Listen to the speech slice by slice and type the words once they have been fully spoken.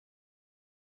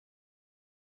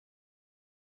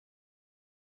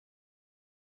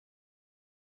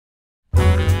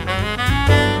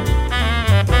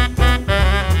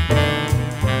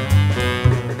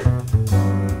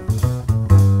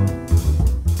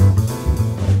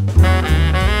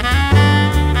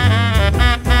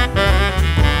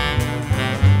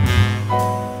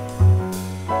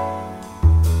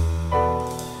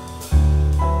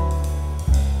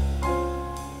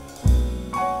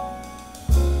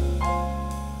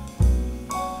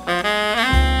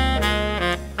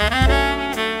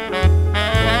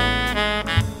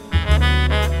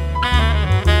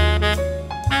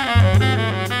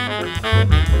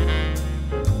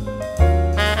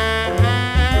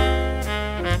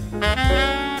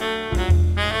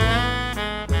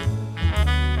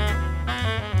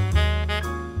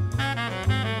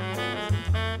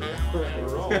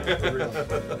Okay,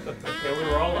 we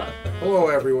roll it. Hello,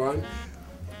 everyone.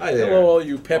 Hi there. Hello, all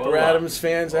you Pepper Hola. Adams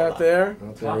fans out there.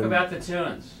 Talk about the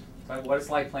tunes. Talk what it's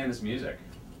like playing this music.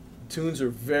 Tunes are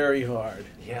very hard,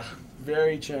 Yeah.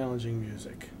 very challenging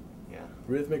music. Yeah.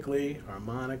 Rhythmically,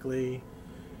 harmonically,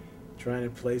 trying to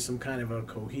play some kind of a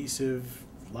cohesive,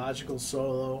 logical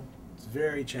solo. It's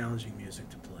very challenging music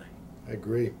to play. I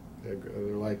agree. They're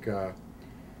like,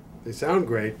 they sound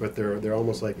great, but they're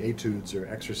almost like etudes or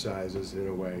exercises in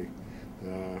a way.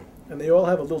 And they all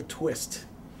have a little twist.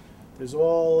 Each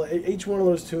one of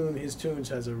those his tunes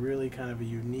has a really kind of a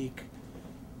unique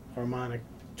harmonic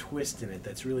twist in it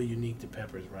that's really unique to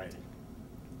Pepper's writing.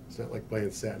 It's not like playing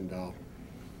Satin Doll.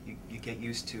 You get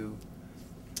used to,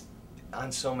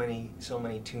 on so many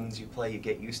tunes you play, you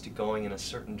get used to going in a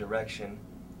certain direction,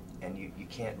 and you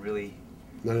can't really.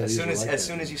 None of As these soon are as like as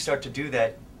that. soon as you start to do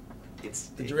that,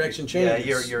 The direction Yeah,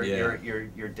 changes.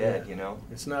 you're dead. Yeah. You know.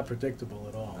 It's not predictable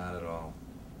at all. Not at all.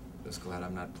 Just glad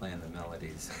I'm not playing the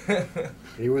melodies.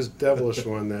 He was devilish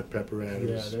on that Pepper Yeah,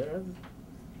 Adams. they're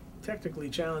technically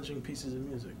challenging pieces of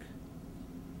music.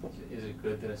 Is it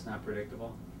good that it's not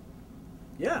predictable?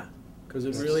 Yeah, because it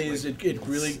It's really like- is. It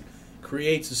really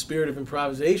creates a spirit of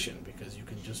improvisation because you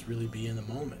can just really be in the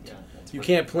moment. Yeah, that's You what-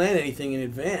 can't plan anything in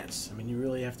advance. I mean, you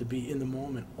really have to be in the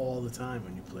moment all the time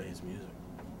when you play his music.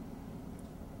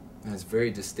 And it's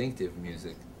very distinctive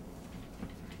music.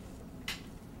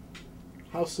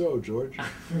 How so, George?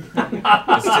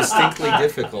 It's distinctly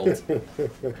difficult,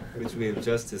 which we have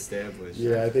just established.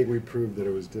 Yeah, I think we proved that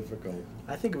it was difficult.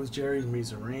 I think it was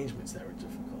Jeremy's arrangements that were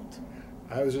difficult.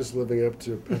 I was just living up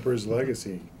to Pepper's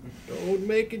legacy. Don't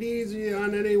make it easy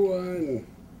on anyone.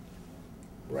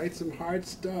 Write some hard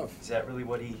stuff. Is that really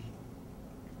what he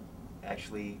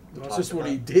actually? That's just what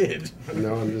he did.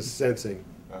 No, I'm just sensing.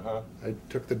 Uh-huh. I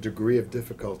took the degree of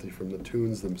difficulty from the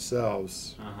tunes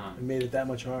themselves. Uh-huh. It made it that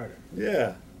much harder.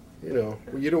 Yeah, you know,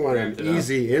 well, you don't want Ramped an it up.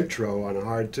 easy intro on a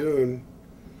hard tune.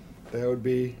 That would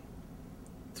be,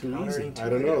 Too easy. I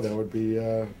don't know, that would be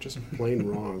just plain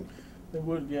wrong. It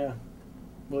would, yeah.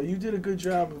 Well, you did a good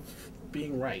job of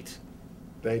being right.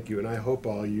 Thank you, and I hope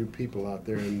all you people out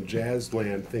there in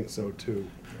Jazzland think so too.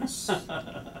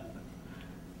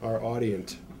 Our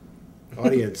audience. Our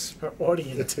audience.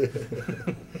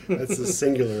 That's the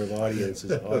singular of audience,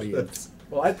 is audience.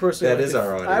 Well, I personally, That is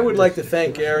our audience. I would like to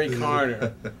thank Gary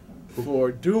Carner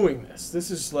for doing this. This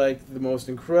is like the most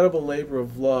incredible labor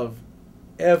of love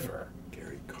ever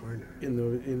Gary Carner.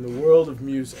 in the world of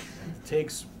music. It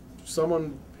takes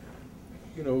someone,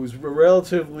 you know, who's a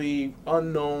relatively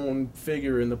unknown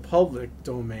figure in the public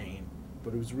domain,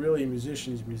 but who's really a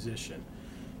musician's musician,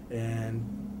 and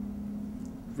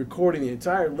recording the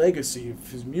entire legacy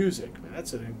of his music. Man,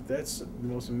 that's the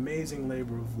most amazing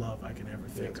labor of love I can ever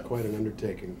think It's of. quite an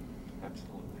undertaking.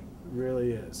 Absolutely. It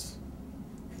really is.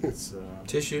 It's.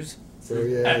 Tissues? So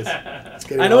yeah, it's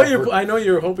getting I know awkward. I know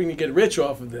you're hoping to get rich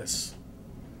off of this.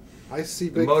 I see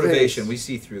The big motivation. things. We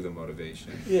see through the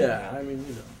motivation. Yeah, I mean,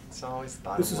 you know, It's always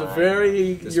the this is bottom a line.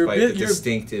 very Despite the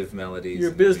distinctive melodies.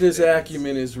 your and the business big things.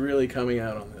 acumen is really coming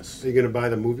out on this. Are you going to buy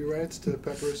the movie rights to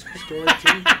Pepper's story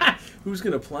too? Who's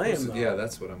gonna play him though? Yeah,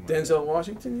 that's what I'm. Denzel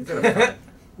Washington. You Gonna think? find.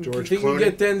 George You think you Clooney?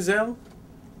 can get Denzel?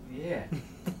 Yeah.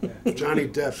 Johnny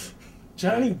Depp.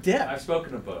 Johnny I've Depp.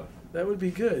 spoken to both. That would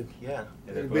be good. Yeah.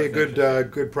 It'd be a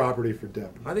good property for Depp.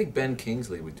 I think Ben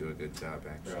Kingsley would do a good job,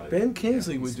 actually. Really? Ben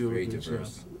Kingsley Yeah, would he's do a very good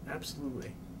diverse. job.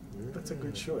 Absolutely. That's a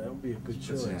good choice. That would be a good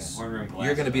choice. Horn rim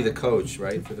You're going to be the glasses. coach,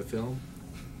 right, for the film?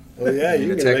 Oh yeah, Be you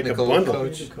the can make a technical bundle.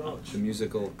 coach, Be the coach. the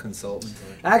musical consultant.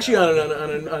 Actually,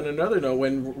 on another note,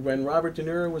 when Robert De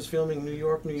Niro was filming New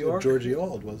York, Georgie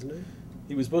Auld, wasn't it?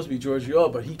 he was supposed to be George Yule,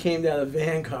 but he came down to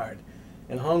Vanguard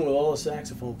and hung with all the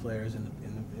saxophone players in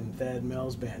Thad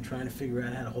Mell's band, trying to figure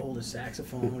out how to hold a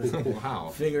saxophone. And Wow.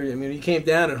 figure, I mean, he came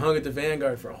down and hung at the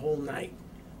Vanguard for a whole night.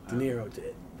 De Niro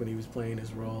did when he was playing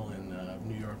his role in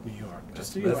New York, New York.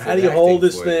 Just That's you know, method how do you hold acting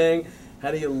this for you. thing?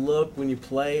 How do you look when you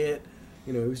play it?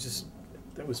 You know, it was just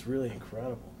that was really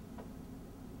incredible.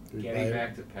 Did we Getting buy-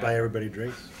 back to Pepper. Buy everybody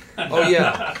drinks. Oh,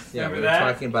 yeah. Yeah, Remember we were that?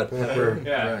 talking about Pepper.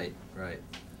 Yeah. Right, right.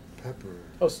 Pepper.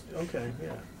 Oh, okay,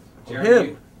 yeah. Jeremy,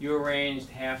 Him. you arranged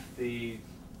half the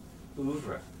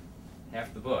oeuvre,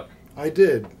 half the book. I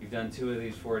did. You've done 2 of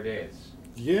these 4 days.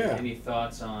 Yeah. Any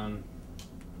thoughts on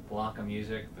block of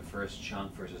music, the first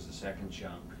chunk versus the second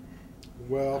chunk?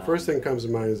 Well, first thing comes to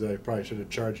mind is I probably should have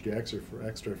charged you extra for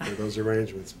those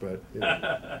arrangements, but you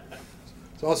know,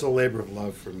 it's also a labor of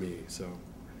love for me. So,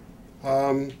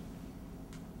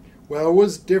 well, it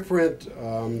was different.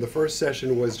 The first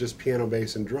session was just piano,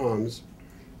 bass, and drums,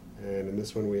 and in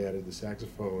this one we added the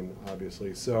saxophone,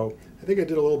 obviously. So I think I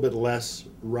did a little bit less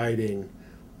writing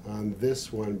on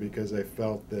this one because I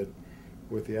felt that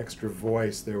with the extra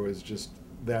voice there was just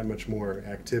that much more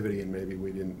activity, and maybe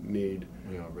we didn't need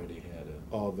We already had it.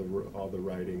 all the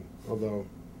writing. Although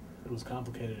It was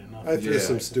complicated enough. I threw Yeah.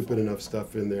 some stupid enough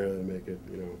stuff in there to make it,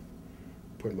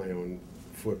 put my own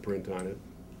footprint on it.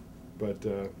 But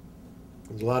it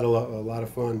was a lot of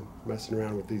fun messing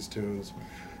around with these tunes.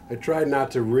 I tried not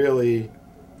to really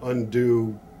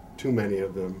undo too many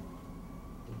of them.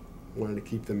 Wanted to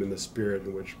keep them in the spirit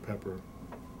in which Pepper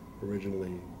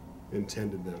originally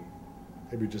intended them.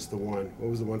 Maybe just the one. What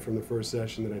was the one from the first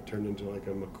session that I turned into like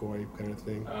a McCoy kind of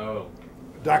thing? Oh.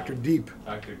 Dr. Deep.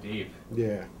 Dr. Deep.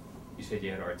 Yeah. You said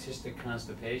you had artistic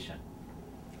constipation.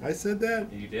 I said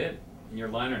that? You did. In your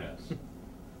liner notes.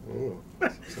 Oh,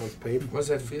 sounds painful. What does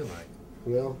that feel like?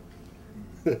 Well,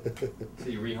 So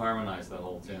you reharmonized the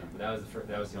whole tune. But that was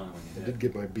that was the only one I you did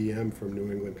get my BM from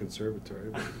New England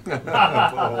Conservatory. But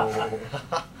Oh.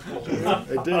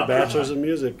 I did, Bachelor's in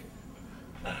Music.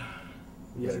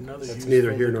 Yet another That's useful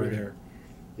neither here nor degree. there.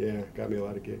 Yeah, got me a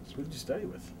lot of gigs. Who did you study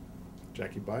with?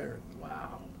 Jackie Byard.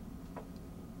 Wow.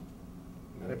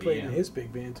 No I played in BM. his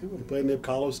big band too. I played in the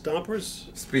Apollo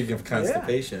Stompers. Speaking of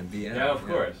constipation, BM. Yeah, of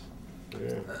course.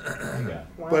 Yeah. Yeah.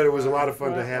 But it was a lot of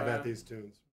fun to have at these tunes.